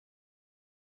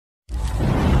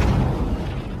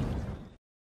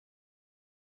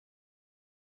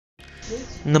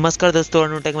नमस्कार दोस्तों,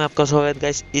 अनुटेक में आपका स्वागत।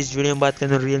 गाइस इस वीडियो में बात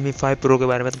करें Realme 5 Pro के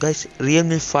बारे में। तो गाइस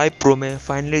Realme 5 Pro में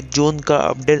फाइनली जून का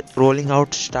अपडेट रोलिंग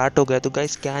आउट स्टार्ट हो गया। तो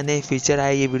गाइस क्या नए फीचर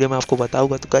आए ये वीडियो में आपको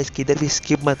बताऊंगा। तो गाइस किधर भी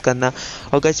स्किप मत करना।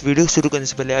 और गाइस वीडियो शुरू करने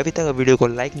से पहले अभी तक वीडियो को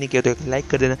लाइक नहीं किया तो एक लाइक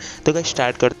कर देना। तो गाइस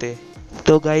स्टार्ट करते हैं।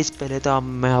 तो गाइस पहले तो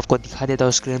मैं आपको दिखा देता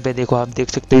हूँ स्क्रीन पे। देखो आप देख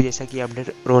सकते हो जैसा कि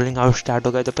अपडेट रोलिंग आउट स्टार्ट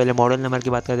हो गया। तो पहले मॉडल नंबर की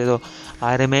बात करते तो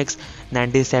RMX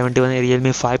 1971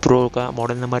 Realme 5 Pro का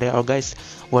मॉडल नंबर है। और गाइस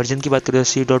वर्जन की बात करें तो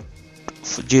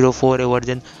C.04 है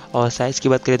वर्जन। और साइज़ की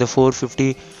बात करें तो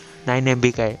 459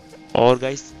 MB का है। और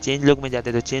गाइस चेंज लॉग में जाते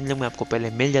हैं तो चेंज लॉग में आपको पहले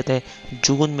मिल जाता है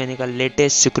जून महीने का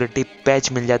लेटेस्ट सिक्योरिटी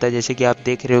पैच मिल जाता है। जैसे कि आप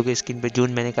देख रहे हो कि स्क्रीन पे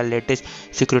जून महीने का लेटेस्ट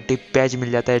सिक्योरिटी पैच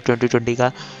मिल जाता है 2020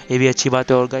 का। ये भी अच्छी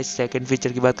बात है। और गाइस सेकंड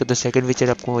फीचर की बात करें तो सेकंड फीचर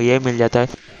आपको ये मिल जाता है,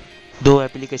 दो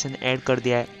एप्लीकेशन ऐड कर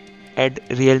दिया है। ऐड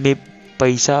रियलमी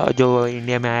पैसा जो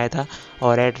इंडिया में आया था,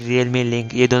 और ऐड रियलमी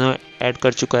लिंक, ये दोनों ऐड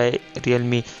कर चुका है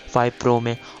रियलमी 5 प्रो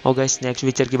में। और गाइस नेक्स्ट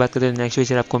फीचर की बात करें तो नेक्स्ट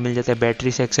फीचर आपको मिल जाता है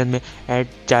बैटरी सेक्शन में add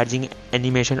charging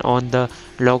animation on the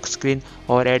lock screen,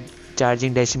 और ऐड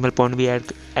चार्जिंग डेसिमल पॉइंट भी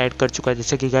ऐड कर चुका है।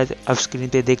 जैसे कि गाइस आप स्क्रीन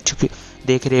पे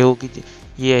देख रहे हो कि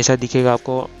ये ऐसा दिखेगा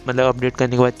आपको, मतलब अपडेट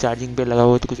करने के बाद चार्जिंग पे लगा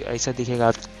हुआ तो कुछ ऐसा दिखेगा,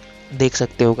 आप देख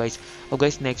सकते हो गाइस। और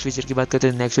गाइस नेक्स्ट फीचर की बात करते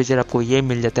हैं, नेक्स्ट फीचर आपको ये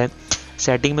मिल जाता है,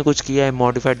 सेटिंग में कुछ किया है,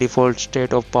 modified default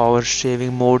state of power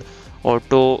saving mode,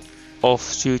 auto off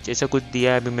switch, ऐसा कुछ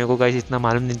दिया है। अभी मेरे को गाइस इतना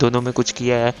मालूम नहीं, दोनों में कुछ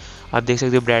किया है। आप देख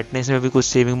सकते हो ब्राइटनेस में भी कुछ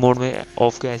सेविंग मोड में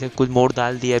ऑफ किया, ऐसे कुछ मोड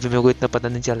डाल दिया है। अभी मेरे को इतना पता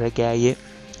नहीं चल रहा है क्या है ये।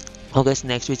 और गाइस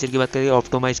नेक्स्ट फीचर की बात करें,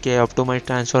 ऑप्टोमाइज किया है, optimise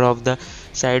transfer of the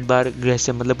side bar grace,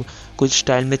 मतलब कुछ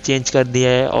स्टाइल में चेंज कर दिया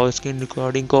है और स्क्रीन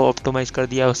रिकॉर्डिंग को ऑप्टोमाइज कर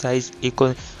दिया और साइज एक,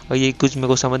 और ये कुछ मेरे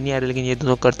को समझ नहीं आ रहा लेकिन ये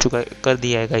दोनों कर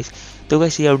दिया है गाइस। तो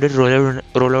गाइस ये अपडेट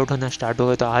रोल आउट होना स्टार्ट हो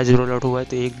गया। तो आज रोल आउट हुआ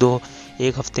है तो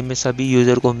एक हफ्ते में सभी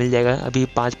यूज़र को मिल जाएगा। अभी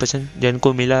 5% जन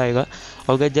को मिला आएगा।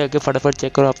 और गाइस जाके फटाफट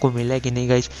चेक करो आपको मिला है कि नहीं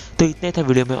गाइस। तो इतना ही था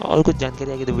वीडियो में, और कुछ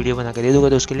जानकारी आएगी तो वीडियो बना के दे दूँगा।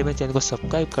 तो उसके लिए मेरे चैनल को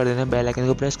सब्सक्राइब कर देना, बेल आइकन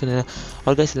को प्रेस कर देना,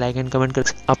 और गाइस लाइक एंड कमेंट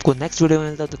कर। आपको नेक्स्ट वीडियो में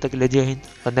मिलता है, तब तक के लिए जय हिंद,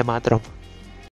 वंदे मातरम।